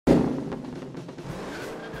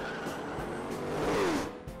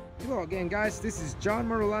So again guys, this is John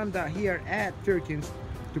Marulanda here at Firkins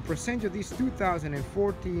to present you this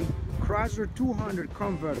 2014 Chrysler 200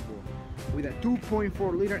 convertible with a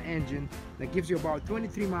 2.4 liter engine that gives you about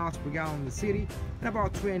 23 miles per gallon in the city and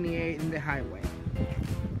about 28 in the highway.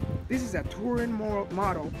 This is a touring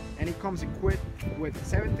model and it comes equipped with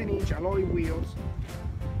 17-inch alloy wheels,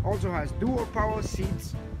 also has dual power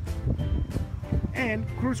seats and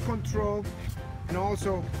cruise control, and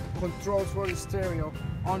also controls for the stereo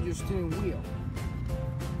on your steering wheel.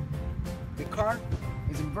 The car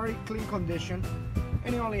is in very clean condition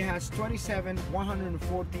and it only has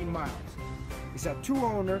 27,114 miles. It's a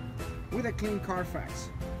two-owner with a clean Carfax.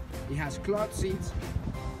 It has cloth seats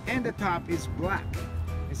and the top is black.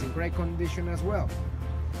 It's in great condition as well.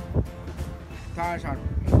 Tires are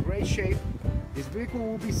in great shape. This vehicle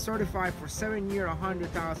will be certified for 7 years,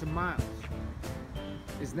 100,000 miles.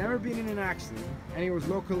 It's never been in an accident and it was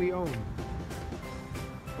locally owned.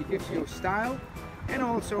 It gives you style and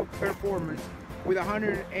also performance with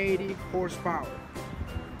 180 horsepower.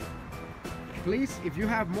 Please, if you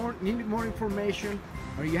have need more information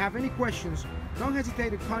or you have any questions, don't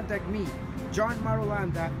hesitate to contact me, John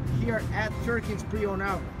Marulanda, here at Firkins Pre-Owned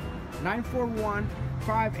Auto,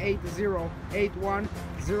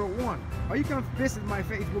 941-580-8101, or you can visit my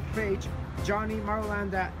Facebook page, Johnny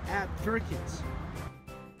Marulanda at Firkins.